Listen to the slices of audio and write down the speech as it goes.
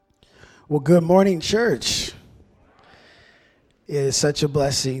Well, good morning, church. It is such a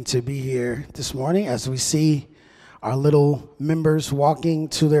blessing to be here this morning as we see our little members walking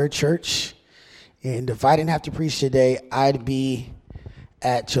to their church. And if I didn't have to preach today, I'd be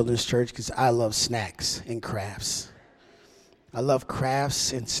at Children's Church because I love snacks and crafts. I love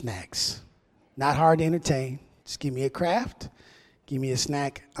crafts and snacks. Not hard to entertain. Just give me a craft, give me a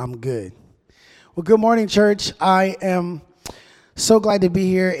snack, I'm good. Well, good morning, church. I am so glad to be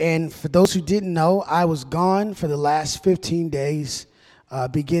here, and for those who didn't know, I was gone for the last 15 days,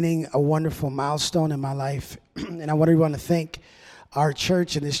 beginning a wonderful milestone in my life, and I want everyone to thank our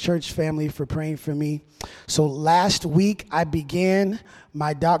church and this church family for praying for me. So last week, I began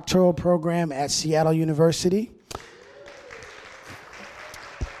my doctoral program at Seattle University.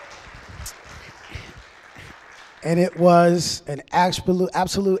 And it was an absolute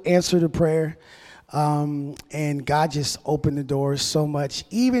answer to prayer. And God just opened the doors so much,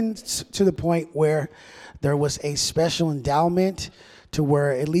 even to the point where there was a special endowment to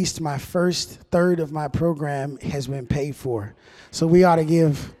where at least my first third of my program has been paid for. So we ought to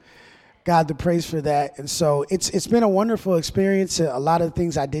give God the praise for that. And so it's been a wonderful experience. A lot of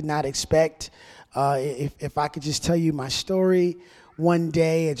things I did not expect. If I could just tell you my story one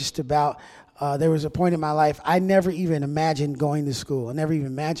day, just about there was a point in my life I never even imagined going to school. I never even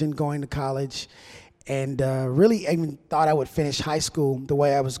imagined going to college. And really even thought I would finish high school the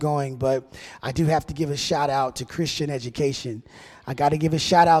way I was going. But I do have to give a shout out to Christian education. I got to give a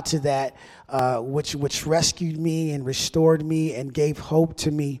shout out to that, which rescued me and restored me and gave hope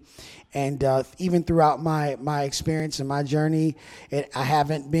to me. And even throughout my experience and my journey, I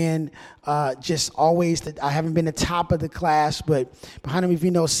haven't been just always, I haven't been the top of the class, but behind me, if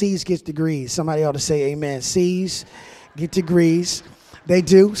you know, C's gets degrees. Somebody ought to say amen. C's get degrees. They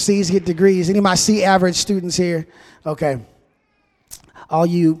do. C's get degrees. Any of my C average students here? Okay. All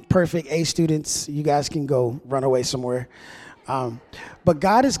you perfect A students, you guys can go run away somewhere. But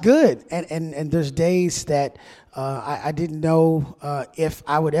God is good. And there's days that I didn't know if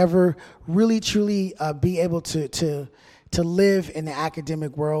I would ever really, truly be able to live in the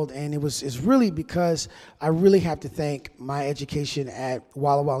academic world. And it's really because I really have to thank my education at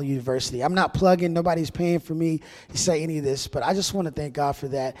Walla Walla University. I'm not plugging, nobody's paying for me to say any of this, but I just want to thank God for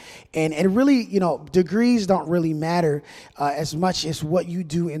that. And really, degrees don't really matter as much as what you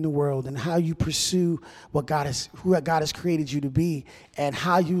do in the world and how you pursue who God has created you to be and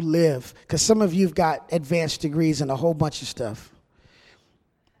how you live. Because some of you've got advanced degrees and a whole bunch of stuff.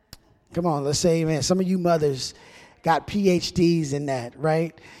 Come on, let's say amen. Some of you mothers got PhDs in that,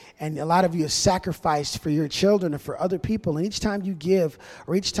 right? And a lot of you have sacrificed for your children and for other people. And each time you give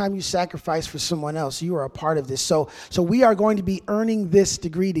or each time you sacrifice for someone else, you are a part of this. So we are going to be earning this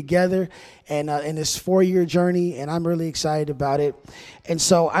degree together and in this 4-year journey. And I'm really excited about it. And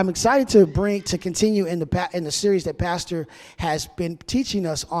so I'm excited to continue in the series that Pastor has been teaching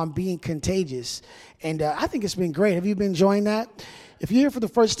us on being contagious. And I think it's been great. Have you been enjoying that? If you're here for the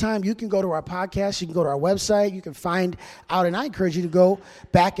first time, you can go to our podcast. You can go to our website. You can find out, and I encourage you to go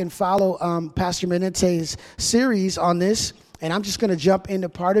back and follow Pastor Menente's series on this. And I'm just going to jump into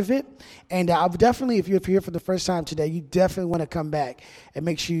part of it. And I'll definitely, if you're here for the first time today, you definitely want to come back and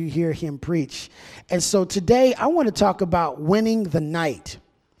make sure you hear him preach. And so today, I want to talk about winning the night.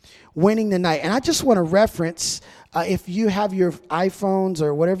 Winning the night. And I just want to reference, if you have your iPhones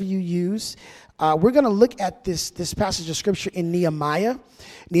or whatever you use, we're going to look at this passage of scripture in Nehemiah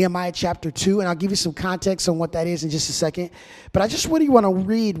chapter 2, and I'll give you some context on what that is in just a second. But I just really want to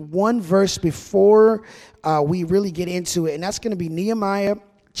read one verse before we really get into it, and that's going to be Nehemiah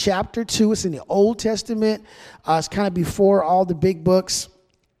chapter 2. It's in the Old Testament. It's kind of before all the big books.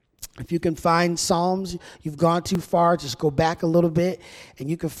 If you can find Psalms, you've gone too far, just go back a little bit, and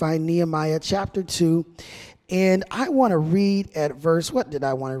you can find Nehemiah chapter 2. And I want to read at verse, what did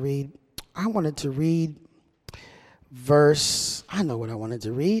I want to read? I wanted to read I know what I wanted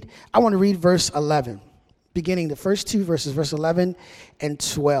to read. I want to read verse 11, beginning the first two verses, verse 11 and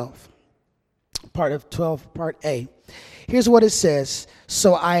 12. Part of 12, part A. Here's what it says.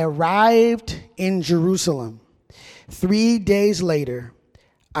 So I arrived in Jerusalem. 3 days later,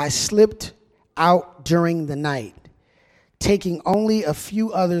 I slipped out during the night, taking only a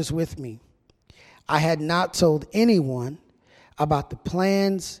few others with me. I had not told anyone about the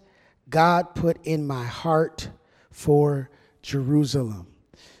plans God put in my heart for Jerusalem.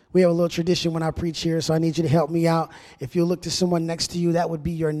 We have a little tradition when I preach here, so I need you to help me out. If you look to someone next to you, that would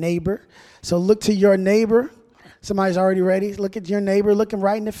be your neighbor. So look to your neighbor. Somebody's already ready. Look at your neighbor, look him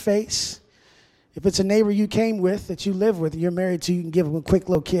right in the face. If it's a neighbor you came with, that you live with, you're married to, you can give him a quick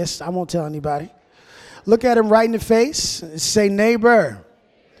little kiss. I won't tell anybody. Look at him right in the face and say, neighbor,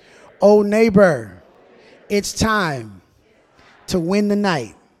 Oh, neighbor, it's time to win the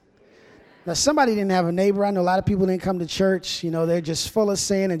night. Now, somebody didn't have a neighbor. I know a lot of people didn't come to church. You know, they're just full of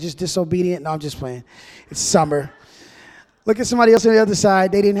sin and just disobedient. No, I'm just playing. It's summer. Look at somebody else on the other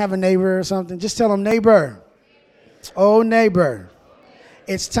side. They didn't have a neighbor or something. Just tell them, neighbor, oh, neighbor,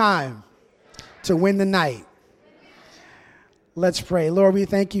 it's time to win the night. Let's pray. Lord, we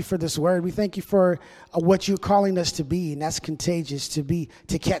thank you for this word. We thank you for what you're calling us to be, and that's contagious,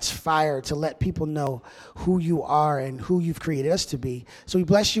 to catch fire, to let people know who you are and who you've created us to be. So we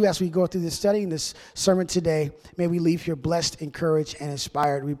bless you as we go through this study and this sermon today. May we leave here blessed, encouraged, and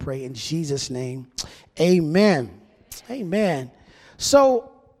inspired, we pray in Jesus' name. Amen. Amen.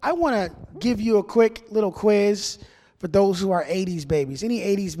 So I want to give you a quick little quiz for those who are 80s babies. Any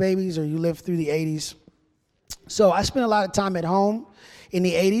 80s babies, or you lived through the 80s? So I spent a lot of time at home in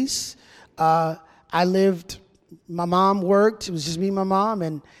the 80s. My mom worked. It was just me and my mom,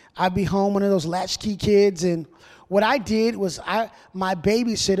 and I'd be home, one of those latchkey kids. And what I did was my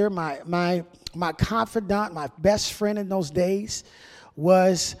babysitter, my confidant, my best friend in those days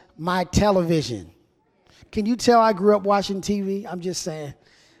was my television. Can you tell I grew up watching TV? I'm just saying.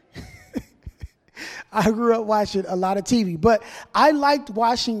 I grew up watching a lot of TV, but I liked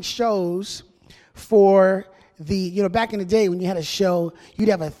watching shows for back in the day when you had a show, you'd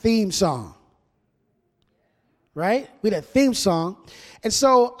have a theme song, right? We had a theme song. And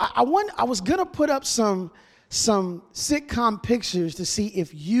so I was going to put up some sitcom pictures to see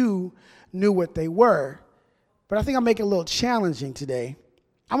if you knew what they were, but I think I'll make it a little challenging today.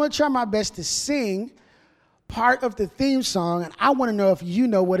 I'm going to try my best to sing part of the theme song, and I want to know if you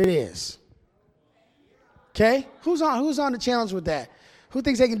know what it is. Okay? Who's on the challenge with that? Who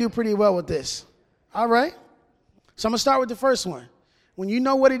thinks they can do pretty well with this? All right. So I'm going to start with the first one. When you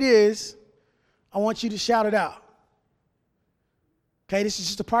know what it is, I want you to shout it out. Okay, this is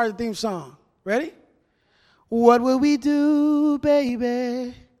just a part of the theme song. Ready? What will we do,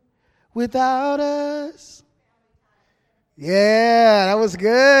 baby, without us? Yeah, that was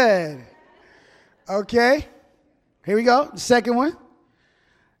good. Okay, here we go. The second one.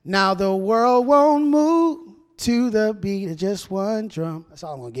 Now the world won't move to the beat of just one drum. That's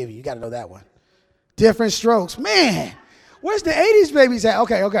all I'm going to give you. You got to know that one. Different Strokes. Man, where's the 80s babies at?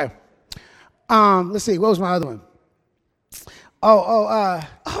 Okay. Let's see. What was my other one?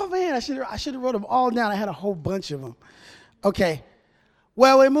 Oh man, I should have wrote them all down. I had a whole bunch of them. Okay.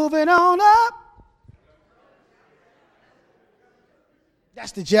 Well, we're moving on up.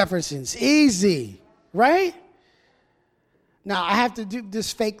 That's the Jeffersons. Easy, right? Now, I have to do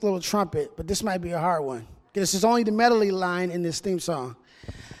this fake little trumpet, but this might be a hard one. This is only the melody line in this theme song.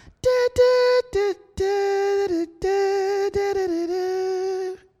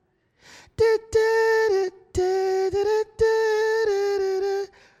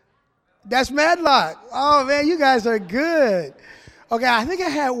 That's Madlock. Oh, man, you guys are good. Okay, I think I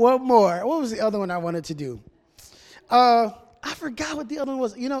had one more. What was the other one I wanted to do? I forgot what the other one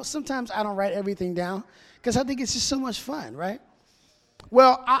was. You know, sometimes I don't write everything down because I think it's just so much fun, right?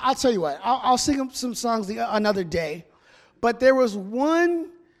 Well, I'll tell you what. I'll sing some songs another day. But there was one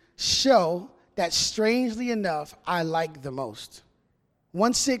show that, strangely enough, I like the most.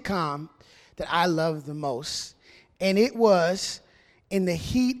 One sitcom that I love the most. And it was In the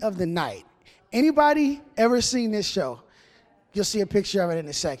Heat of the Night. Anybody ever seen this show? You'll see a picture of it in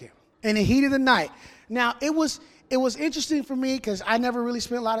a second. In the Heat of the Night. Now, it was interesting for me because I never really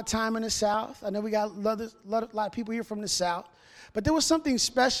spent a lot of time in the South. I know we got a lot of people here from the South. But there was something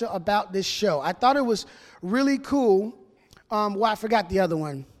special about this show. I thought it was really cool. I forgot the other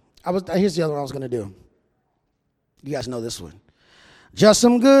one. Here's the other one I was going to do. You guys know this one. Just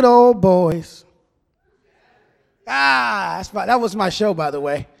some good old boys. That was my show, by the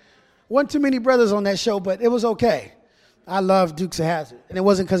way. Wasn't too many brothers on that show, but it was okay. I love Dukes of Hazzard. And it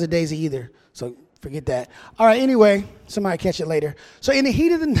wasn't because of Daisy either. So forget that. All right, anyway, somebody catch it later. So In the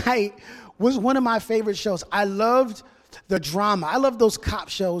Heat of the Night was one of my favorite shows. I loved the drama. I love those cop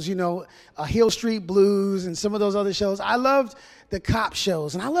shows, Hill Street Blues and some of those other shows. I loved the cop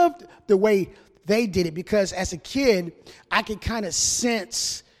shows, and I loved the way they did it because as a kid, I could kind of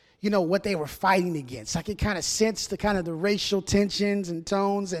sense, what they were fighting against. I could kind of sense the racial tensions and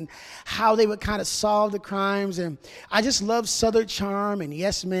tones and how they would kind of solve the crimes. And I just loved Southern charm and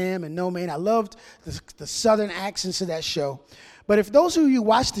Yes Ma'am and No Man. I loved the Southern accents of that show. But if those of you who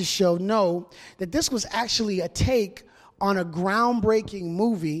watch this show know that this was actually a take on a groundbreaking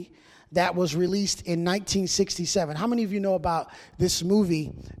movie that was released in 1967. How many of you know about this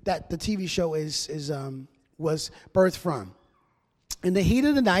movie that the TV show was birthed from? In the Heat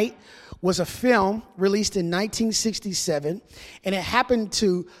of the Night was a film released in 1967, and it happened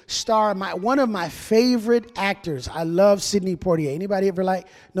to star one of my favorite actors. I love Sidney Poitier. Anybody ever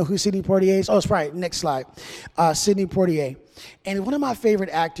know who Sidney Poitier is? Oh, it's right. Next slide. Sidney Poitier. And one of my favorite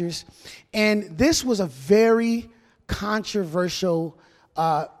actors. And this was a very controversial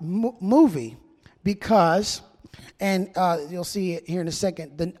movie because, and you'll see it here in a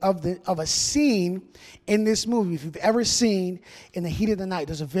second, of a scene in this movie. If you've ever seen In the Heat of the Night,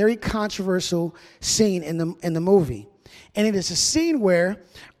 there's a very controversial scene in the movie. And it is a scene where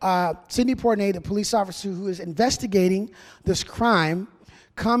Sidney Poitier, the police officer who is investigating this crime,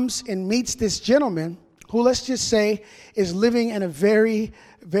 comes and meets this gentleman who, let's just say, is living in a very,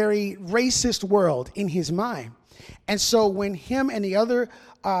 very racist world in his mind. And so when him and the other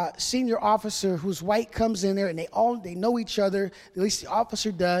senior officer who's white comes in there, and they know each other, at least the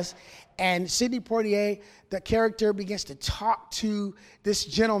officer does, and Sidney Poitier, the character, begins to talk to this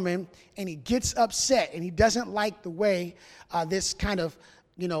gentleman, and he gets upset, and he doesn't like the way this kind of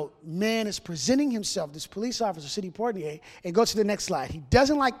man is presenting himself, this police officer, Sidney Poitier, and go to the next slide. He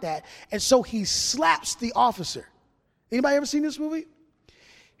doesn't like that, and so he slaps the officer. Anybody ever seen this movie?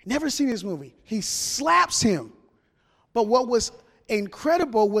 Never seen this movie. He slaps him. But what was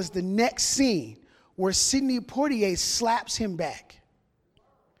incredible was the next scene where Sidney Poitier slaps him back.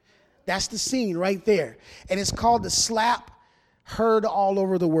 That's the scene right there. And it's called The Slap, heard all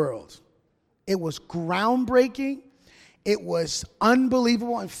over the world. It was groundbreaking. It was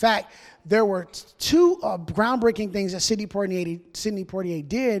unbelievable. In fact, there were two groundbreaking things that Sidney Poitier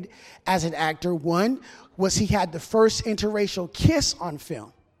did as an actor. One was he had the first interracial kiss on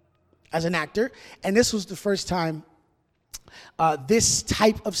film as an actor. And this was the first time this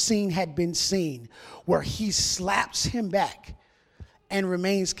type of scene had been seen, where he slaps him back and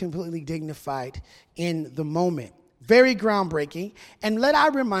remains completely dignified in the moment. Very groundbreaking. And let I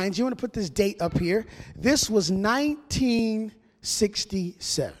remind you, I'm going to put this date up here. This was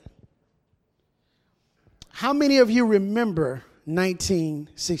 1967. How many of you remember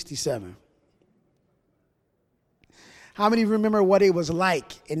 1967? How many remember what it was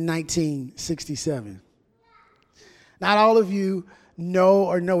like in 1967? Not all of you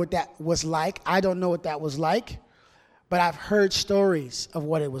know what that was like. I don't know what that was like, but I've heard stories of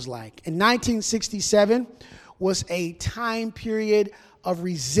what it was like. In 1967 was a time period of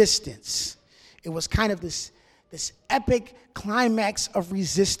resistance. It was kind of this epic climax of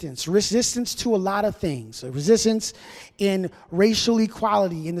resistance to a lot of things. A resistance in racial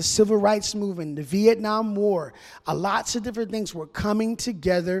equality, in the civil rights movement, the Vietnam War. Lots of different things were coming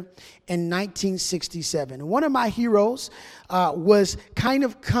together in 1967. And one of my heroes was kind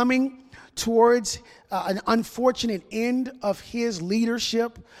of coming towards an unfortunate end of his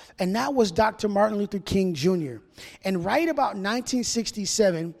leadership, and that was Dr. Martin Luther King Jr. And right about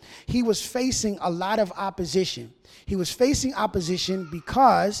 1967, he was facing a lot of opposition. He was facing opposition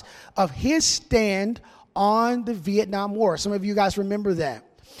because of his stand on the Vietnam War. Some of you guys remember that.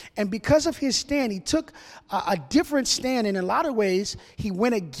 And because of his stand, he took a different stand. In a lot of ways, he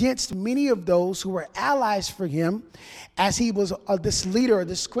went against many of those who were allies for him, as he was this leader,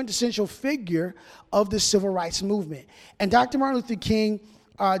 this quintessential figure of the civil rights movement. And Dr. Martin Luther King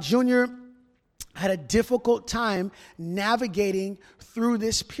Jr. had a difficult time navigating through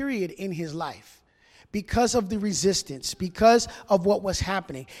this period in his life, because of the resistance, because of what was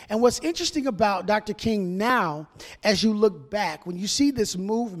happening. And what's interesting about Dr. King now, as you look back, when you see this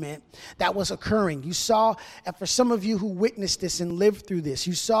movement that was occurring, you saw, and for some of you who witnessed this and lived through this,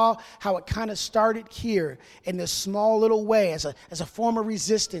 you saw how it kind of started here in this small little way as a form of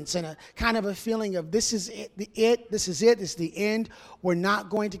resistance and a kind of a feeling of this is it, this is the end. We're not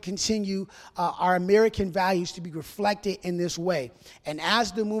going to continue our American values to be reflected in this way. And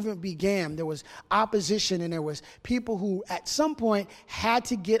as the movement began, there was opposition, and there was people who at some point had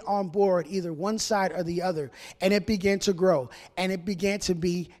to get on board either one side or the other, and it began to grow, and it began to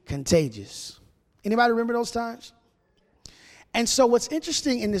be contagious. Anybody remember those times? And so what's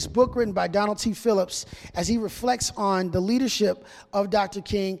interesting in this book written by Donald T. Phillips, as he reflects on the leadership of Dr.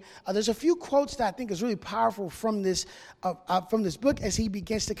 King, there's a few quotes that I think is really powerful from this book, as he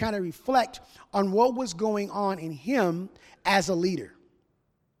begins to kind of reflect on what was going on in him as a leader.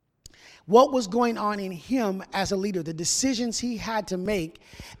 What was going on in him as a leader, the decisions he had to make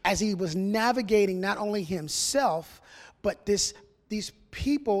as he was navigating not only himself, but these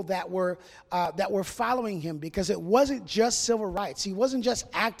people that were following him, because it wasn't just civil rights. He wasn't just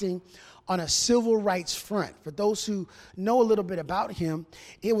acting on a civil rights front. For those who know a little bit about him,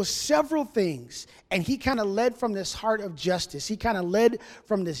 it was several things. And he kind of led from this heart of justice. He kind of led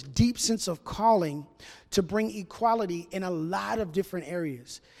from this deep sense of calling to bring equality in a lot of different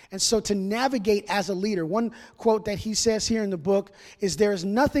areas. And so to navigate as a leader, one quote that he says here in the book is, "There is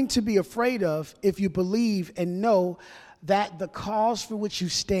nothing to be afraid of if you believe and know that the cause for which you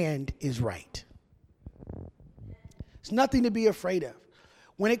stand is right." There's nothing to be afraid of.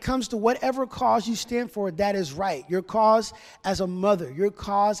 When it comes to whatever cause you stand for, that is right. Your cause as a mother, your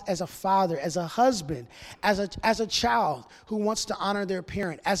cause as a father, as a husband, as a child who wants to honor their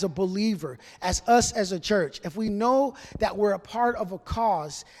parent, as a believer, as us as a church. If we know that we're a part of a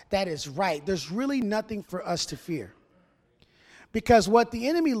cause that is right, there's really nothing for us to fear. Because what the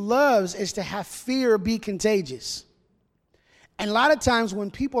enemy loves is to have fear be contagious. And a lot of times when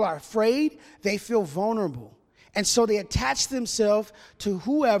people are afraid, they feel vulnerable. And so they attach themselves to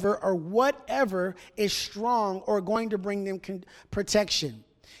whoever or whatever is strong or going to bring them protection.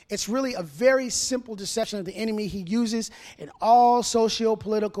 It's really a very simple deception of the enemy he uses in all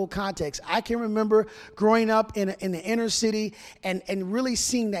socio-political contexts. I can remember growing up in the inner city and really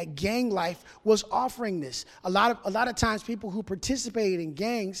seeing that gang life was offering this. A lot of times people who participated in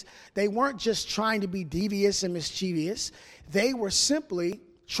gangs, they weren't just trying to be devious and mischievous. They were simply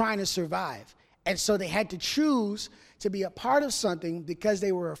trying to survive. And so they had to choose to be a part of something because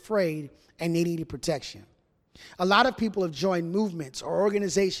they were afraid and they needed protection. A lot of people have joined movements or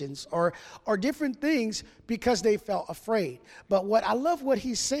organizations or different things because they felt afraid. But what I love what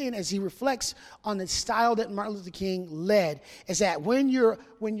he's saying as he reflects on the style that Martin Luther King led is that when you're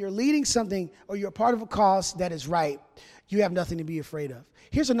leading something or you're a part of a cause that is right, you have nothing to be afraid of.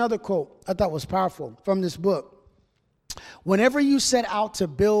 Here's another quote I thought was powerful from this book. "Whenever you set out to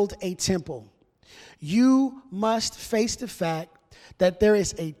build a temple, you must face the fact that there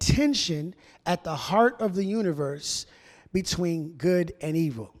is a tension at the heart of the universe between good and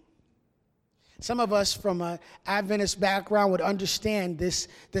evil." Some of us from an Adventist background would understand this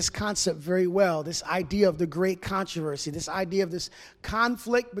concept very well, this idea of the great controversy, this idea of this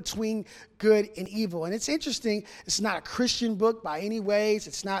conflict between good and evil. And it's interesting, it's not a Christian book by any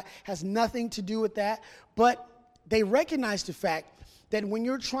ways, has nothing to do with that, but they recognize the fact that when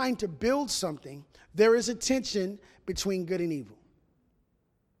you're trying to build something, there is a tension between good and evil.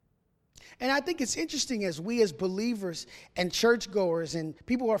 And I think it's interesting as we as believers and churchgoers and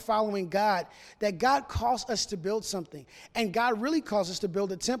people who are following God, that God calls us to build something. And God really calls us to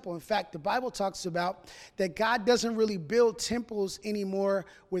build a temple. In fact, the Bible talks about that God doesn't really build temples anymore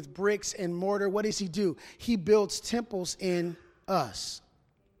with bricks and mortar. What does he do? He builds temples in us.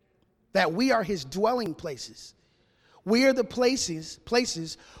 That we are his dwelling places. We are the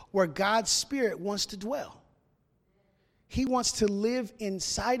places where God's Spirit wants to dwell. He wants to live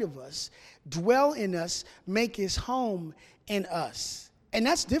inside of us, dwell in us, make his home in us. And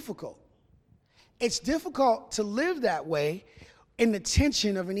that's difficult. It's difficult to live that way in the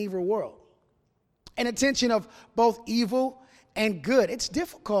tension of an evil world, in the tension of both evil and good. It's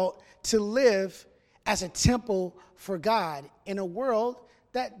difficult to live as a temple for God in a world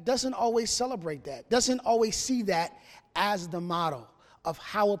that doesn't always celebrate that, doesn't always see that as the model of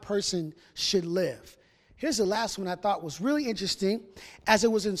how a person should live. Here's the last one I thought was really interesting as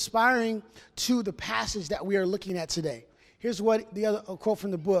it was inspiring to the passage that we are looking at today. Here's what the other quote from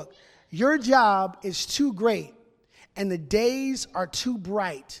the book. "Your job is too great and the days are too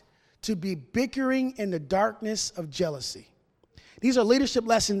bright to be bickering in the darkness of jealousy." These are leadership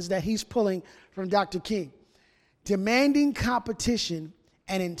lessons that he's pulling from Dr. King. Demanding competition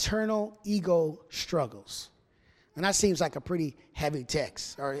and internal ego struggles. And that seems like a pretty heavy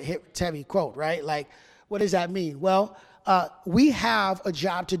text or heavy quote, right? Like, what does that mean? Well, we have a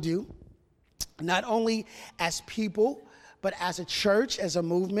job to do, not only as people, but as a church, as a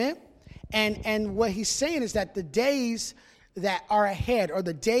movement. And what he's saying is that the days that are ahead, or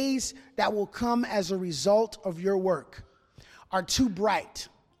the days that will come as a result of your work, are too bright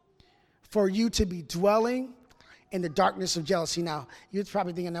for you to be dwelling in the darkness of jealousy. Now, you're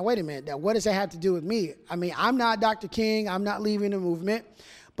probably thinking, now, wait a minute, now, what does that have to do with me? I mean, I'm not Dr. King, I'm not leaving the movement,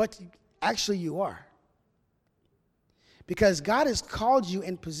 but actually you are. Because God has called you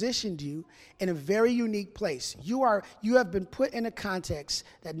and positioned you in a very unique place. You have been put in a context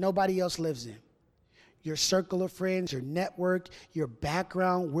that nobody else lives in. Your circle of friends, your network, your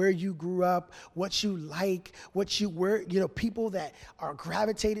background, where you grew up, what you like, people that are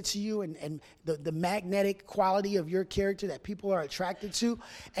gravitated to you and the magnetic quality of your character that people are attracted to.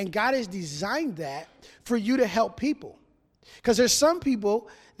 And God has designed that for you to help people. Because there's some people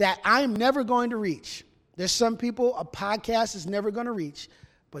that I'm never going to reach. There's some people a podcast is never going to reach,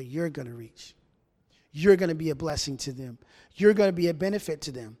 but you're going to reach. You're going to be a blessing to them. You're going to be a benefit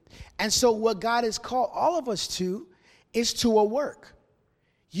to them. And so what God has called all of us to is to a work.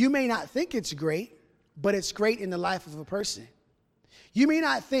 You may not think it's great, but it's great in the life of a person. You may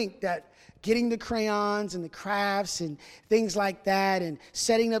not think that getting the crayons and the crafts and things like that and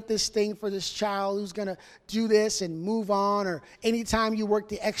setting up this thing for this child who's going to do this and move on, or anytime you work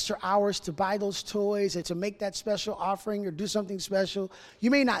the extra hours to buy those toys or to make that special offering or do something special,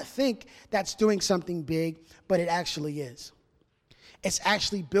 you may not think that's doing something big, but it actually is. It's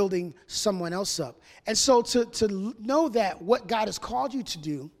actually building someone else up. And so to know that what God has called you to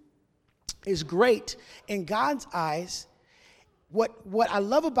do is great in God's eyes. What I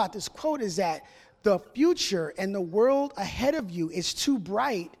love about this quote is that the future and the world ahead of you is too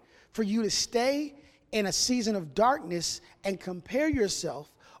bright for you to stay in a season of darkness and compare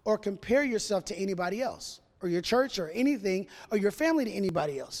yourself to anybody else, or your church or anything, or your family to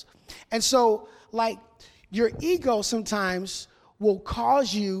anybody else. And so, like, your ego sometimes will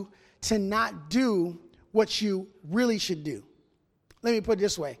cause you to not do what you really should do. Let me put it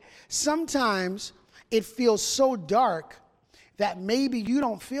this way. Sometimes it feels so dark that maybe you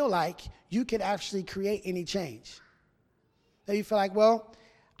don't feel like you could actually create any change. That you feel like, well,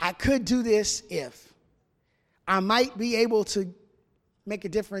 I could do this if. I might be able to make a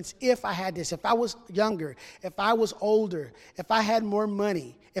difference if I had this, if I was younger, if I was older, if I had more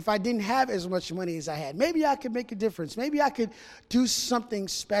money, if I didn't have as much money as I had. Maybe I could make a difference. Maybe I could do something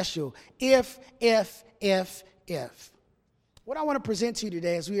special if. What I want to present to you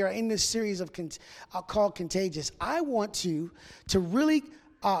today, as we are in this series of called Contagious, I want to really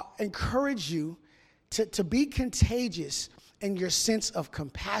encourage you to be contagious in your sense of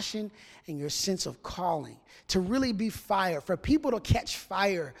compassion and your sense of calling, to really be fire, for people to catch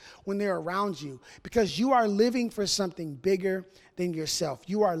fire when they're around you, because you are living for something bigger than yourself.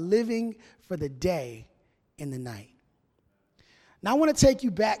 You are living for the day and the night. Now I want to take you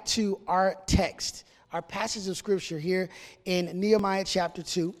back to our text, our passage of scripture here in Nehemiah chapter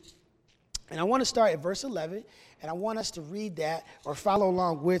 2. And I want to start at verse 11, and I want us to read that or follow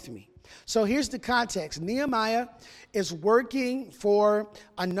along with me. So here's the context. Nehemiah is working for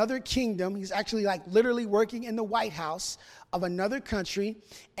another kingdom. He's actually literally working in the White House of another country.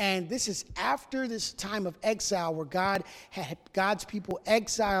 And this is after this time of exile where God had God's people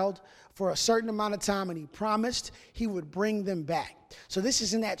exiled for a certain amount of time, and he promised he would bring them back. So this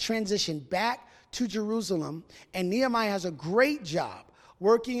is in that transition back to Jerusalem, and Nehemiah has a great job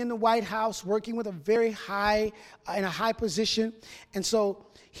working in the White House, working with a very high, in a high position. And so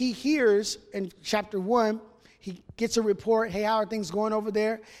he hears in chapter 1, he gets a report, hey, how are things going over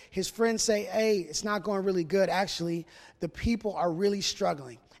there? His friends say, hey, it's not going really good. Actually, the people are really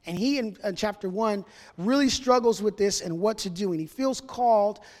struggling. And he, in chapter 1, really struggles with this and what to do. And he feels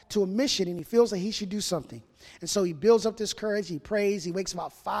called to a mission, and he feels that he should do something. And so he builds up this courage. He prays. He waits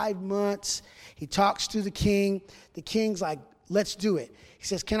about 5 months. He talks to the king. The king's like, let's do it. He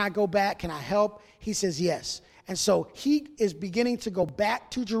says, can I go back? Can I help? He says, yes. And so he is beginning to go back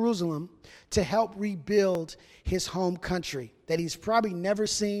to Jerusalem to help rebuild his home country that he's probably never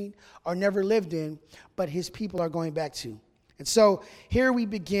seen or never lived in, but his people are going back to. And so here we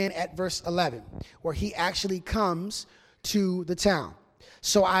begin at verse 11, where he actually comes to the town.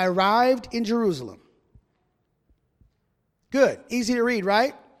 So I arrived in Jerusalem. Good. Easy to read,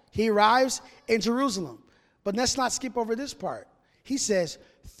 right? He arrives in Jerusalem. But let's not skip over this part. He says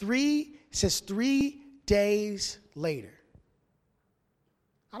 3 days later.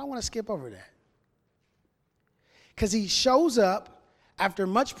 I don't want to skip over that. Because he shows up after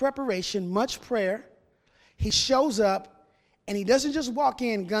much preparation, much prayer. He shows up, and he doesn't just walk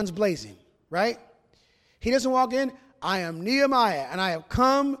in guns blazing, right? He doesn't walk in, I am Nehemiah, and I have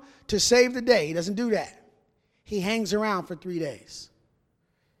come to save the day. He doesn't do that. He hangs around for 3 days.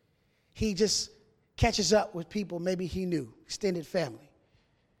 He just catches up with people maybe he knew, extended family.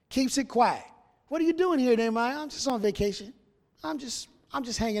 Keeps it quiet. What are you doing here, Nehemiah? I'm just on vacation. I'm just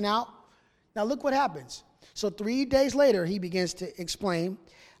hanging out. Now look what happens. So 3 days later, he begins to explain,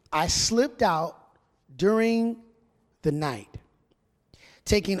 I slipped out during the night,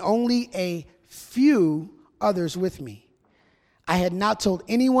 taking only a few others with me. I had not told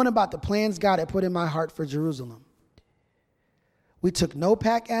anyone about the plans God had put in my heart for Jerusalem. We took no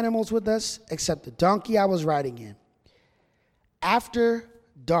pack animals with us except the donkey I was riding in. After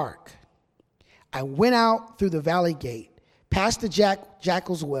dark, I went out through the valley gate, past the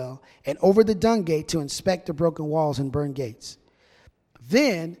jackal's well, and over the dung gate to inspect the broken walls and burned gates.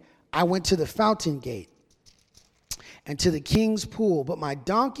 Then I went to the fountain gate and to the king's pool, but my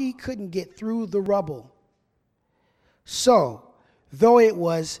donkey couldn't get through the rubble. So Though it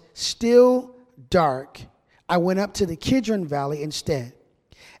was still dark, I went up to the Kidron Valley instead,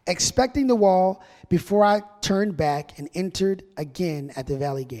 expecting the wall before I turned back and entered again at the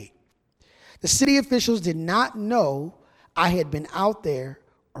valley gate. The city officials did not know I had been out there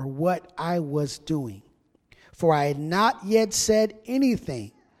or what I was doing, for I had not yet said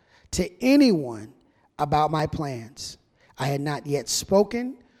anything to anyone about my plans. I had not yet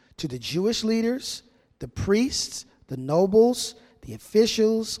spoken to the Jewish leaders, the priests, the nobles, the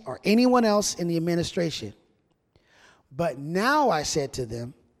officials, or anyone else in the administration. But now I said to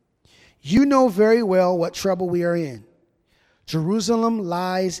them, you know very well what trouble we are in. Jerusalem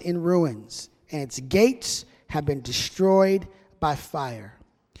lies in ruins, and its gates have been destroyed by fire.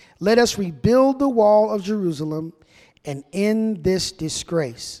 Let us rebuild the wall of Jerusalem and end this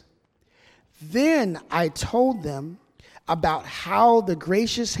disgrace. Then I told them about how the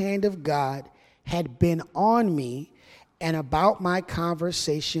gracious hand of God had been on me and about my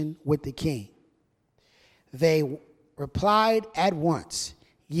conversation with the king. They replied at once,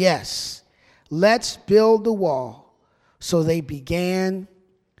 yes, let's build the wall. So they began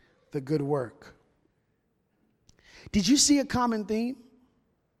the good work. Did you see a common theme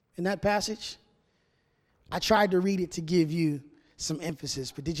in that passage? I tried to read it to give you some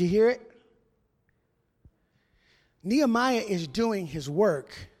emphasis, but did you hear it? Nehemiah is doing his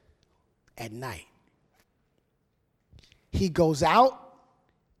work at night. He goes out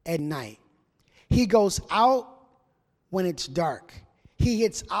at night. He goes out when it's dark. He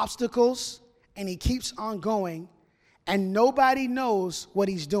hits obstacles and he keeps on going, and nobody knows what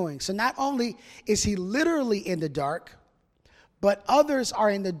he's doing. So not only is he literally in the dark, but others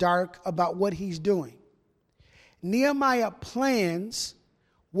are in the dark about what he's doing. Nehemiah plans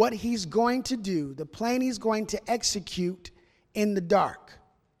what he's going to do, the plan he's going to execute in the dark.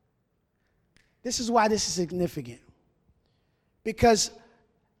 This is why this is significant. Because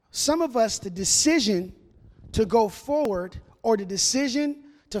some of us, the decision to go forward, or the decision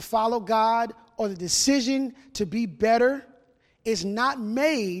to follow God, or the decision to be better is not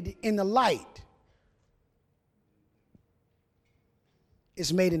made in the light.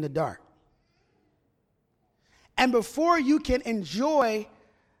 It's made in the dark. And before you can enjoy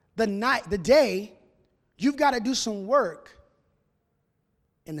the day, you've got to do some work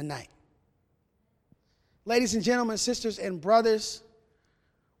in the night. Ladies and gentlemen, sisters and brothers,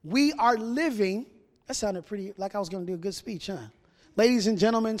 we are living, that sounded pretty like I was going to do a good speech, huh? Ladies and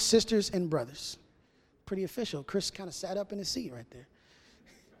gentlemen, sisters and brothers. Pretty official. Chris kind of sat up in his seat right there.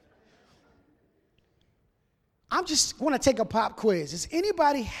 I'm just going to take a pop quiz. Does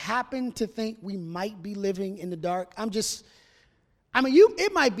anybody happen to think we might be living in the dark?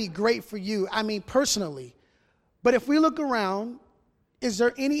 It might be great for you, personally. But if we look around, is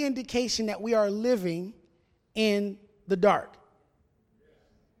there any indication that we are living in the dark?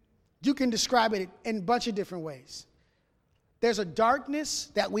 You can describe it in a bunch of different ways. There's a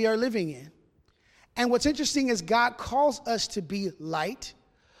darkness that we are living in. And what's interesting is God calls us to be light,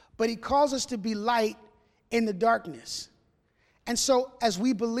 but he calls us to be light in the darkness. And so as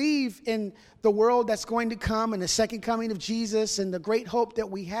we believe in the world that's going to come and the second coming of Jesus and the great hope that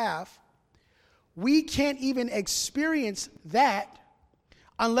we have, we can't even experience that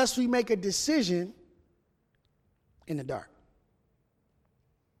unless we make a decision in the dark.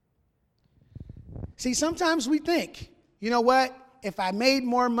 See, sometimes we think, you know what? If I made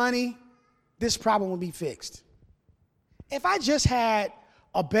more money, this problem would be fixed. If I just had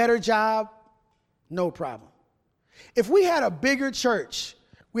a better job, no problem. If we had a bigger church,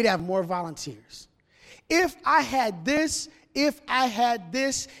 we'd have more volunteers. If I had this, if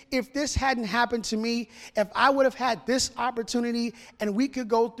this hadn't happened to me, if I would have had this opportunity, and we could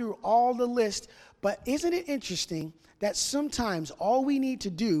go through all the list. But isn't it interesting that sometimes all we need to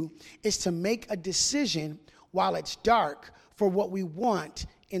do is to make a decision while it's dark for what we want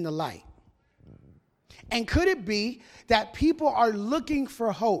in the light? And could it be that people are looking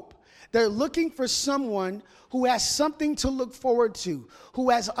for hope? They're looking for someone who has something to look forward to, who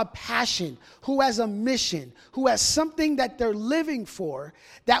has a passion, who has a mission, who has something that they're living for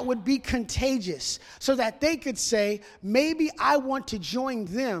that would be contagious, so that they could say, maybe I want to join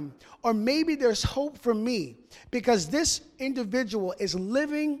them, or maybe there's hope for me, because this individual is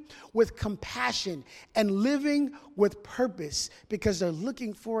living with compassion and living with purpose, because they're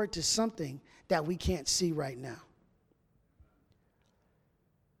looking forward to something that we can't see right now.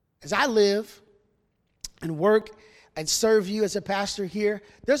 As I live and work and serve you as a pastor here,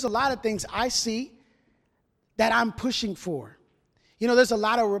 there's a lot of things I see that I'm pushing for. You know, there's a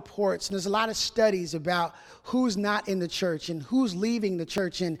lot of reports and there's a lot of studies about who's not in the church and who's leaving the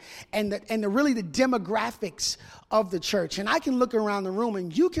church and really the demographics of the church. And I can look around the room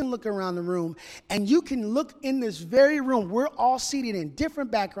and you can look around the room and you can look in this very room. We're all seated in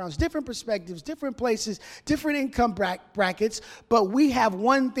different backgrounds, different perspectives, different places, different income brackets, but we have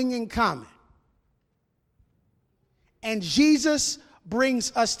one thing in common. And Jesus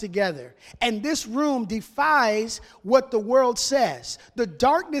brings us together. And this room defies what the world says. The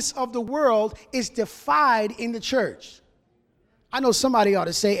darkness of the world is defied in the church. I know somebody ought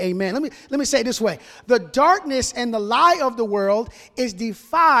to say amen. Let me say it this way. The darkness and the lie of the world is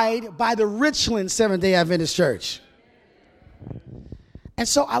defied by the Richland Seventh-day Adventist Church. And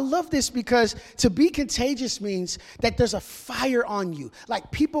so I love this because to be contagious means that there's a fire on you.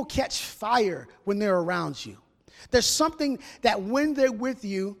 Like people catch fire when they're around you. There's something that when they're with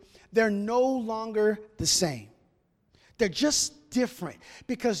you, they're no longer the same. They're just different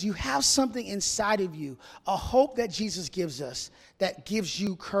because you have something inside of you, a hope that Jesus gives us that gives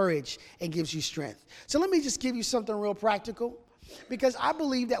you courage and gives you strength. So let me just give you something real practical because I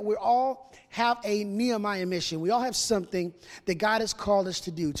believe that we all have a Nehemiah mission. We all have something that God has called us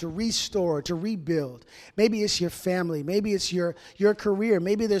to do, to restore, to rebuild. Maybe it's your family. Maybe it's your career.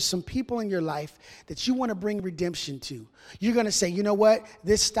 Maybe there's some people in your life that you want to bring redemption to. You're going to say, you know what?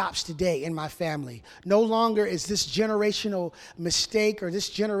 This stops today in my family. No longer is this generational mistake or this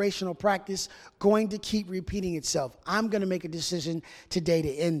generational practice going to keep repeating itself. I'm going to make a decision today to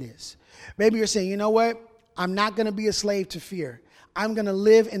end this. Maybe you're saying, you know what? I'm not going to be a slave to fear. I'm going to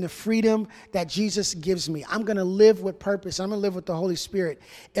live in the freedom that Jesus gives me. I'm going to live with purpose. I'm going to live with the Holy Spirit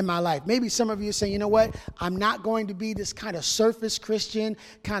in my life. Maybe some of you are saying, you know what? I'm not going to be this kind of surface Christian,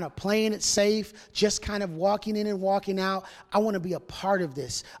 kind of playing it safe, just kind of walking in and walking out. I want to be a part of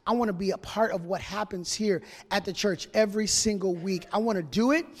this. I want to be a part of what happens here at the church every single week. I want to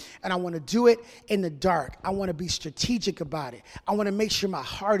do it, and I want to do it in the dark. I want to be strategic about it. I want to make sure my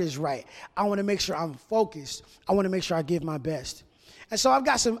heart is right. I want to make sure I'm focused. I want to make sure I give my best. And so I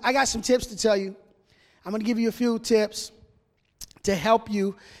got some tips to tell you. I'm going to give you a few tips to help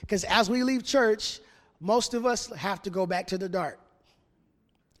you because as we leave church, most of us have to go back to the dark,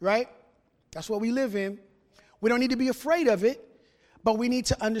 right? That's what we live in. We don't need to be afraid of it, but we need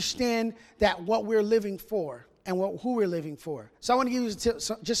to understand that what we're living for and who we're living for. So I want to give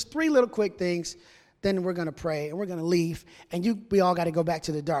you just 3 little quick things. Then we're going to pray and we're going to leave. And we all got to go back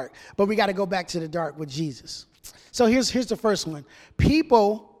to the dark. But we got to go back to the dark with Jesus. So here's the first one.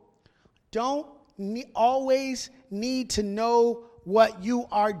 People don't always need to know what you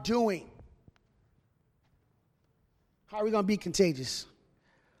are doing. How are we going to be contagious?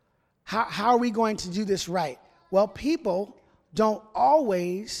 How are we going to do this right? Well, people don't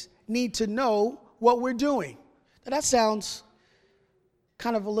always need to know what we're doing. Now, that sounds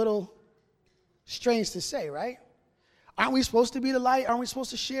kind of a little strange to say, right? Aren't we supposed to be the light? Aren't we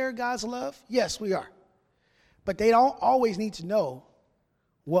supposed to share God's love? Yes, we are. But they don't always need to know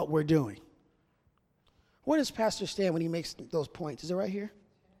what we're doing. Where does Pastor stand when he makes those points? Is it right here?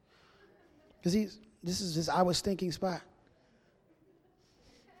 Because this is his I was thinking spot.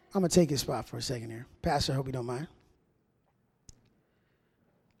 I'm going to take his spot for a second here. Pastor, I hope you don't mind.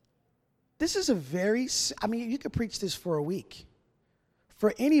 This is you could preach this for a week.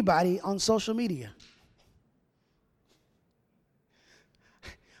 For anybody on social media.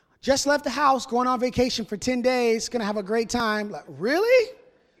 Just left the house, going on vacation for 10 days, going to have a great time. Like, really?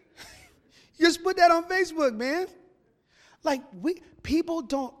 You just put that on Facebook, man. Like, people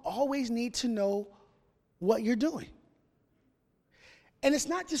don't always need to know what you're doing. And it's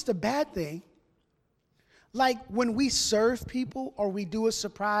not just a bad thing. Like when we serve people or we do a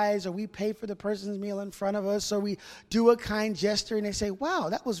surprise or we pay for the person's meal in front of us or we do a kind gesture and they say, wow,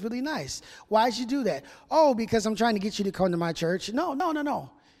 that was really nice. Why'd you do that? Oh, because I'm trying to get you to come to my church.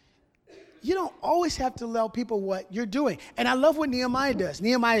 No. You don't always have to tell people what you're doing. And I love what Nehemiah does.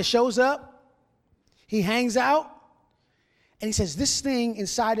 Nehemiah shows up, he hangs out, and he says, this thing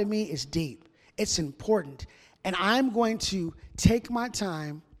inside of me is deep. It's important. And I'm going to take my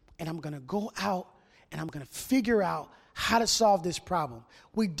time and I'm going to go out and I'm going to figure out how to solve this problem.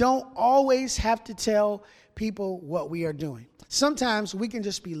 We don't always have to tell people what we are doing. Sometimes we can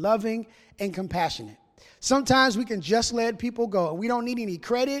just be loving and compassionate. Sometimes we can just let people go. We don't need any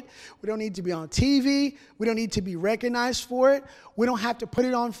credit. We don't need to be on TV. We don't need to be recognized for it. We don't have to put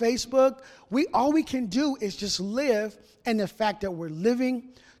it on Facebook. All we can do is just live in the fact that we're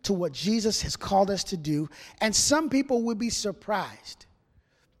living to what Jesus has called us to do. And some people will be surprised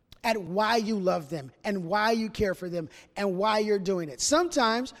at why you love them and why you care for them and why you're doing it.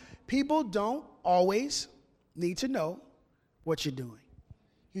 Sometimes people don't always need to know what you're doing.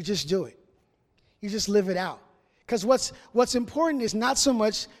 You just do it. You just live it out. Because what's important is not so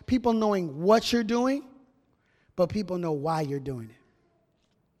much people knowing what you're doing, but people know why you're doing it.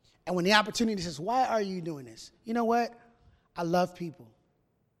 And when the opportunity says, why are you doing this? You know what? I love people.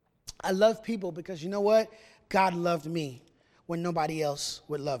 I love people because you know what? God loved me when nobody else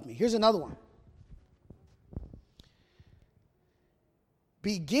would love me. Here's another one.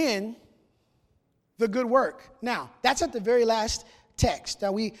 Begin the good work. Now, that's at the very last text.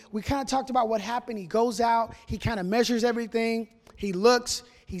 Now, we kind of talked about what happened. He goes out, he kind of measures everything, he looks,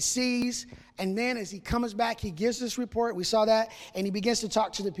 he sees, and then as he comes back, he gives this report. We saw that, and he begins to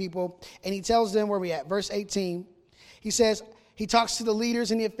talk to the people, and he tells them where we at. Verse 18, he says, he talks to the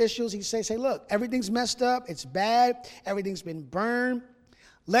leaders and the officials. He says, hey, look, everything's messed up. It's bad. Everything's been burned.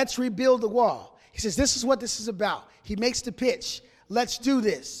 Let's rebuild the wall. He says, this is what this is about. He makes the pitch. Let's do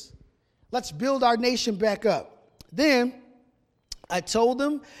this. Let's build our nation back up. Then I told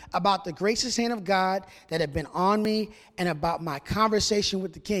them about the gracious hand of God that had been on me and about my conversation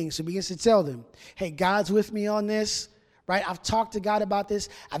with the king. So he begins to tell them, hey, God's with me on this, right? I've talked to God about this.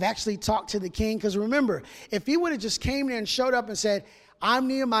 I've actually talked to the king. Because remember, if he would have just came there and showed up and said, I'm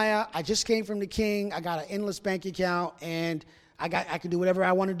Nehemiah. I just came from the king. I got an endless bank account and I can do whatever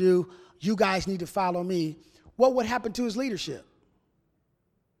I want to do. You guys need to follow me. What would happen to his leadership?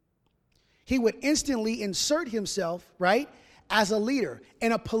 He would instantly insert himself, right, as a leader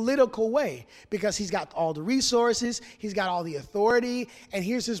in a political way because he's got all the resources, he's got all the authority, and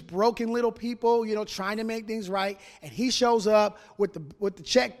here's this broken little people, trying to make things right, and he shows up with the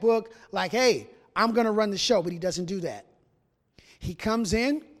checkbook like, hey, I'm going to run the show, but he doesn't do that. He comes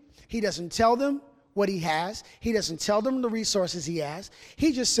in, he doesn't tell them what he has, he doesn't tell them the resources he has,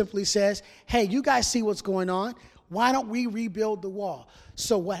 he just simply says, hey, you guys see what's going on, why don't we rebuild the wall?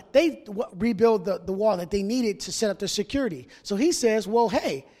 So rebuild the wall that they needed to set up their security. So he says, well,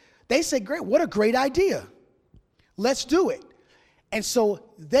 hey, they say, great, what a great idea. Let's do it. And so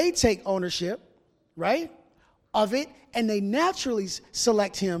they take ownership, right, of it, and they naturally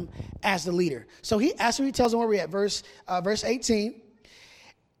select him as the leader. So after he tells them where we're at, verse 18,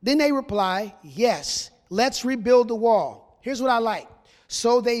 then they reply, yes, let's rebuild the wall. Here's what I like.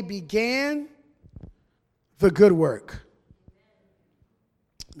 So they began the good work.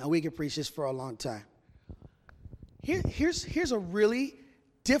 Now, we could preach this for a long time. Here's a really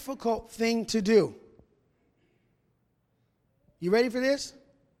difficult thing to do. You ready for this?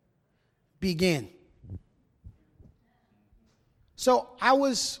 Begin. So I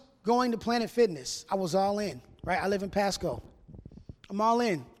was going to Planet Fitness. I was all in, right? I live in Pasco. I'm all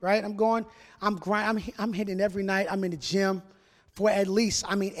in, right? I'm hitting every night. I'm in the gym for at least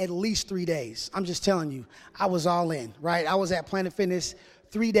 3 days. I'm just telling you, I was all in, right? I was at Planet Fitness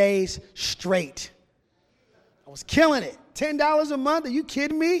 3 days straight. I was killing it. $10 a month? Are you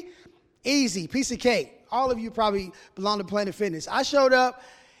kidding me? Easy, piece of cake. All of you probably belong to Planet Fitness. I showed up,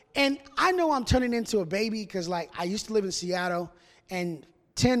 and I know I'm turning into a baby because, I used to live in Seattle, and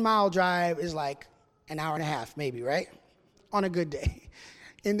 10-mile drive is like an hour and a half, maybe, right? On a good day.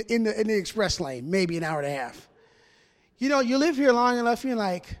 In the express lane, maybe an hour and a half. You live here long enough, you're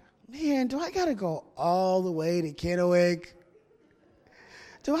like, man, do I got to go all the way to Kennewick?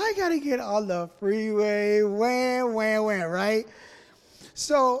 Do I got to get on the freeway? When, right?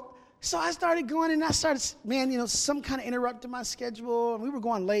 So I started going, and I started, some kind of interrupted my schedule. And we were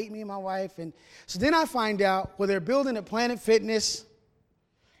going late, me and my wife. And so then I find out, they're building a Planet Fitness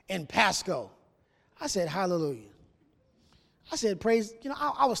in Pasco. I said, hallelujah. I said, praise,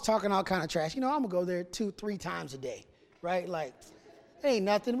 I was talking all kind of trash. I'm going to go there 2-3 times a day, right? Like, ain't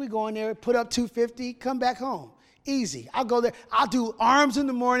nothing. We go in there, put up 250, come back home. Easy. I'll go there. I'll do arms in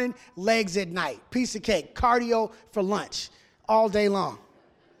the morning, legs at night. Piece of cake. Cardio for lunch all day long.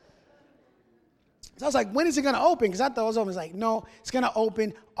 So I was like, when is it going to open? Because I thought it was open. It's like, no, it's going to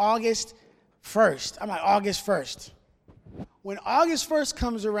open August 1st. I'm like, August 1st. When August 1st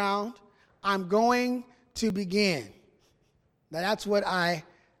comes around, I'm going to begin. Now, that's what I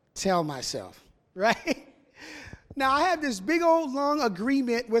tell myself, right? Now, I have this big old long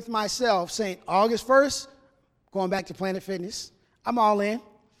agreement with myself saying August 1st, going back to Planet Fitness. I'm all in.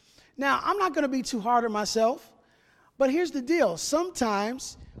 Now, I'm not going to be too hard on myself, but here's the deal.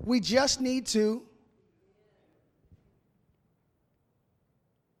 Sometimes we just need to.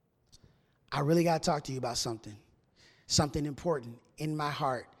 I really got to talk to you about something important in my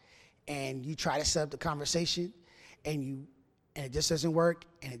heart. And you try to set up the conversation, and it just doesn't work,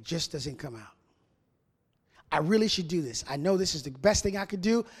 and it just doesn't come out. I really should do this. I know this is the best thing I could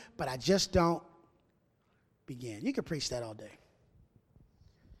do, but I just don't begin. You could preach that all day.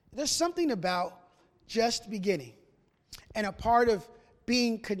 There's something about just beginning. And a part of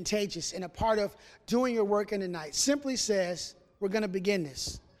being contagious and a part of doing your work in the night simply says, we're going to begin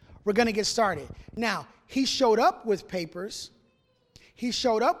this. We're going to get started. Now, he showed up with papers. He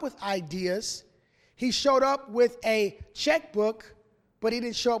showed up with ideas. He showed up with a checkbook, but he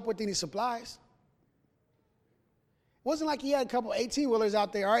didn't show up with any supplies. It wasn't like he had a couple 18-wheelers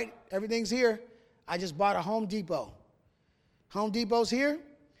out there. All right, everything's here. I just bought a Home Depot. Home Depot's here.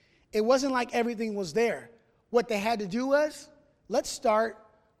 It wasn't like everything was there. What they had to do was, let's start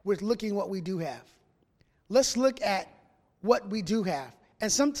with looking what we do have. Let's look at what we do have.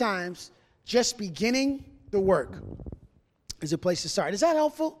 And sometimes just beginning the work is a place to start. Is that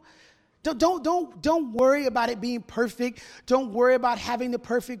helpful? Don't worry about it being perfect. Don't worry about having the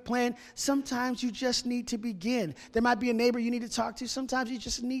perfect plan. Sometimes you just need to begin. There might be a neighbor you need to talk to. Sometimes you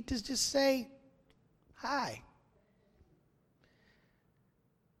just need to just say hi.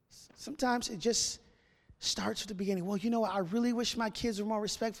 Sometimes it just starts at the beginning. Well, you know what? I really wish my kids were more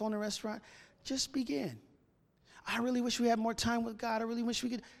respectful in the restaurant. Just begin. I really wish we had more time with God. I really wish we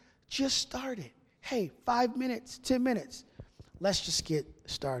could just start it. Hey, 5 minutes, 10 minutes. Let's just get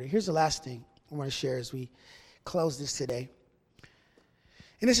started. Here's the last thing I want to share as we close this today.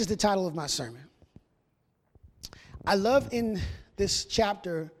 And this is the title of my sermon. I love in this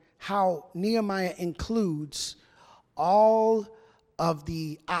chapter how Nehemiah includes all of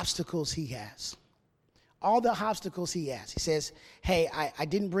the obstacles he has. All the obstacles he has. He says, hey, I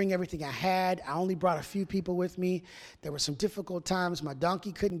didn't bring everything I had. I only brought a few people with me. There were some difficult times. My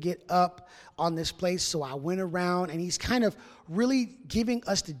donkey couldn't get up on this place, so I went around. And he's kind of really giving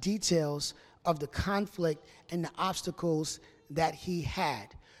us the details of the conflict and the obstacles that he had.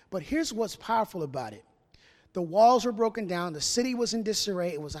 But here's what's powerful about it. The walls were broken down. The city was in disarray.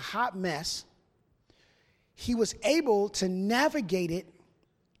 It was a hot mess. He was able to navigate it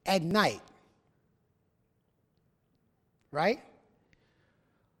at night. Right?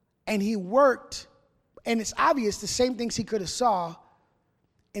 And he worked, and it's obvious the same things he could have saw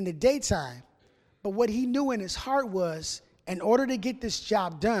in the daytime. But what he knew in his heart was, in order to get this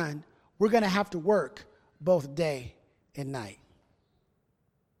job done, we're going to have to work both day and night.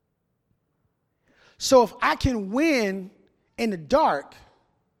 So if I can win in the dark,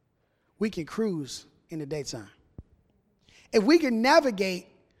 we can cruise in the daytime. If we can navigate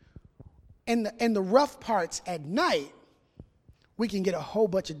in the rough parts at night, we can get a whole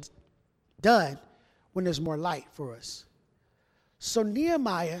bunch of done when there's more light for us. So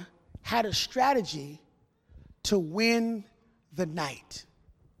Nehemiah had a strategy to win the night.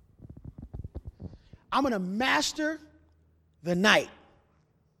 I'm going to master the night.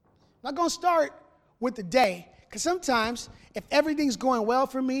 I'm not going to start with the day, because sometimes if everything's going well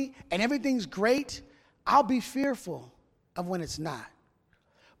for me and everything's great, I'll be fearful of when it's not.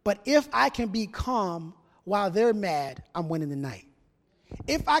 But if I can be calm while they're mad, I'm winning the night.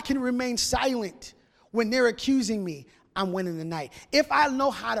 If I can remain silent when they're accusing me, I'm winning the night. If I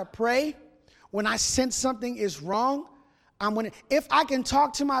know how to pray when I sense something is wrong, I'm winning. If I can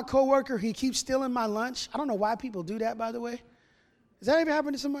talk to my coworker, he keeps stealing my lunch. I don't know why people do that, by the way. Has that ever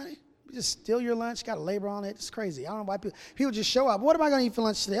happened to somebody? You just steal your lunch, got a label on it. It's crazy. I don't know why people just show up. What am I going to eat for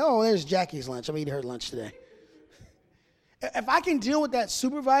lunch today? Oh, there's Jackie's lunch. I'm eating her lunch today. If I can deal with that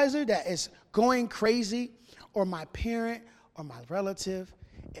supervisor that is going crazy, or my parent or my relative,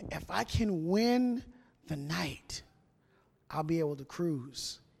 if I can win the night, I'll be able to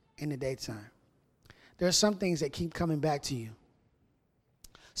cruise in the daytime. There are some things that keep coming back to you.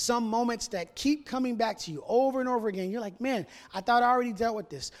 Some moments that keep coming back to you over and over again. You're like, man, I thought I already dealt with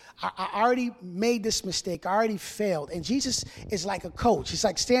this. I already made this mistake. I already failed. And Jesus is like a coach. He's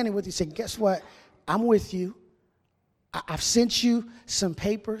like standing with you saying, guess what? I'm with you. I've sent you some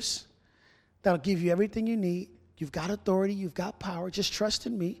papers that'll give you everything you need. You've got authority. You've got power. Just trust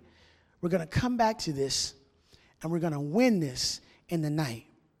in me. We're going to come back to this, and we're going to win this in the night.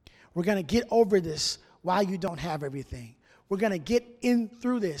 We're going to get over this while you don't have everything. We're going to get in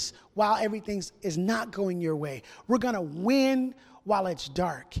through this while everything is not going your way. We're going to win while it's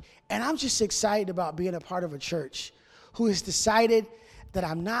dark. And I'm just excited about being a part of a church who has decided that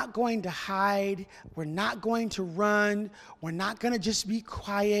I'm not going to hide. We're not going to run. We're not going to just be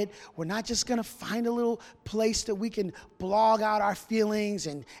quiet. We're not just going to find a little place that we can blog out our feelings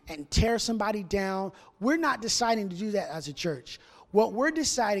and tear somebody down. We're not deciding to do that as a church. What we're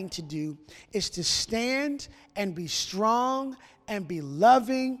deciding to do is to stand and be strong and be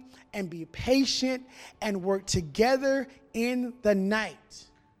loving and be patient and work together in the night.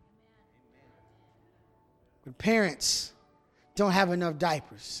 When parents don't have enough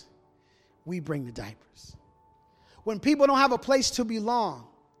diapers, we bring the diapers. When people don't have a place to belong,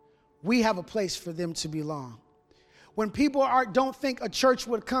 we have a place for them to belong. When people don't think a church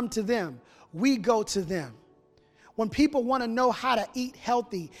would come to them, we go to them. When people want to know how to eat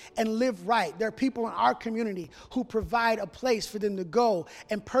healthy and live right, there are people in our community who provide a place for them to go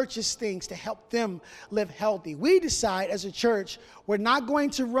and purchase things to help them live healthy. We decide as a church, we're not going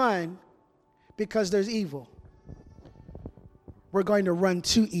to run because there's evil. We're going to run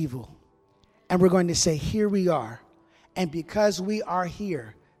to evil. And we're going to say, here we are. And because we are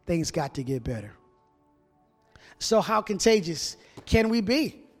here, things got to get better. So how contagious can we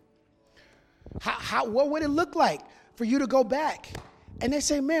be? What would it look like for you to go back? And they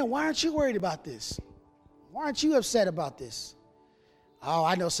say, man, why aren't you worried about this? Why aren't you upset about this? Oh,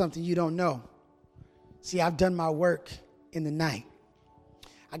 I know something you don't know. See, I've done my work in the night.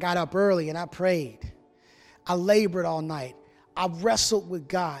 I got up early and I prayed. I labored all night. I wrestled with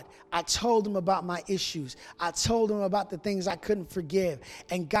God. I told him about my issues. I told him about the things I couldn't forgive.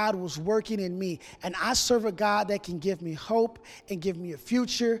 And God was working in me. And I serve a God that can give me hope and give me a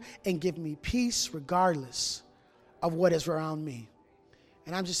future and give me peace regardless of what is around me.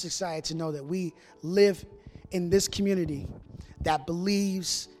 And I'm just excited to know that we live in this community that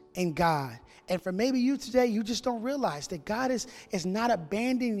believes in God. And for maybe you today, you just don't realize that God is not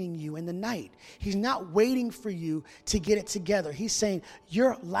abandoning you in the night. He's not waiting for you to get it together. He's saying,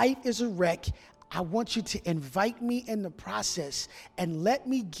 your life is a wreck. I want you to invite me in the process and let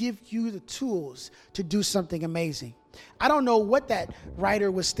me give you the tools to do something amazing. I don't know what that writer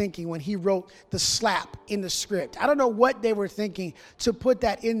was thinking when he wrote the slap in the script. I don't know what they were thinking to put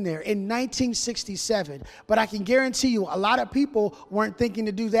that in there in 1967, but I can guarantee you a lot of people weren't thinking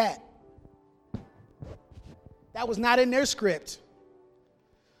to do that. That was not in their script.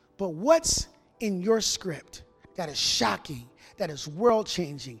 But what's in your script that is shocking, that is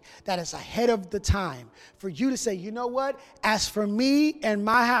world-changing, that is ahead of the time for you to say, you know what? As for me and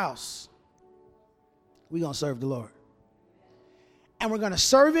my house, we're going to serve the Lord. And we're going to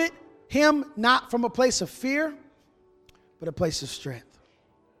serve him not from a place of fear, but a place of strength.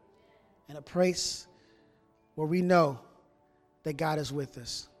 And a place where we know that God is with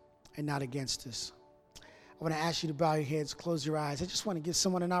us and not against us. I want to ask you to bow your heads, close your eyes. I just want to give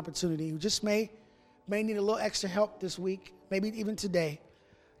someone an opportunity who just may need a little extra help this week, maybe even today,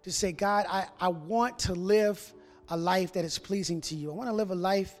 to say, God, I want to live a life that is pleasing to you. I want to live a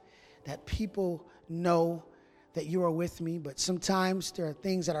life that people know that you are with me, but sometimes there are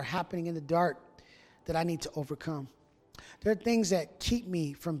things that are happening in the dark that I need to overcome. There are things that keep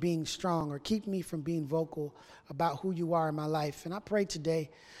me from being strong or keep me from being vocal about who you are in my life. And I pray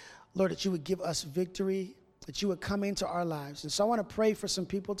today, Lord, that you would give us victory, that you would come into our lives. And so I want to pray for some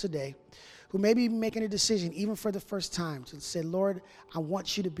people today who may be making a decision, even for the first time, to say, Lord, I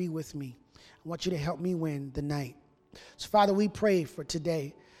want you to be with me. I want you to help me win the night. So, Father, we pray for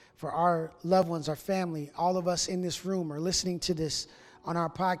today, for our loved ones, our family, all of us in this room or listening to this on our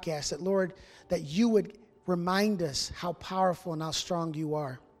podcast, that, Lord, that you would remind us how powerful and how strong you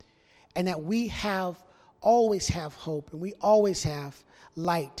are, and that we always have hope and we always have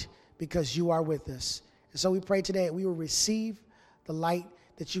light because you are with us. And so we pray today that we will receive the light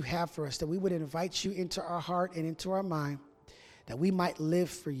that you have for us, that we would invite you into our heart and into our mind, that we might live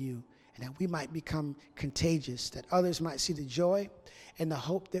for you and that we might become contagious, that others might see the joy and the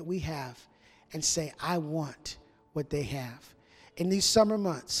hope that we have and say, I want what they have. In these summer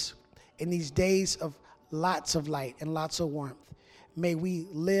months, in these days of lots of light and lots of warmth, may we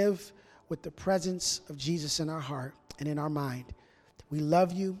live with the presence of Jesus in our heart and in our mind. We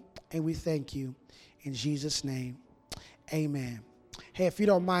love you and we thank you. In Jesus' name, amen. Hey, if you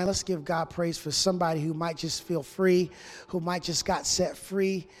don't mind, let's give God praise for somebody who might just feel free, who might just got set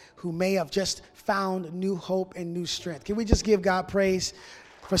free, who may have just found new hope and new strength. Can we just give God praise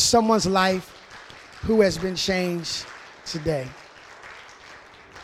for someone's life who has been changed today?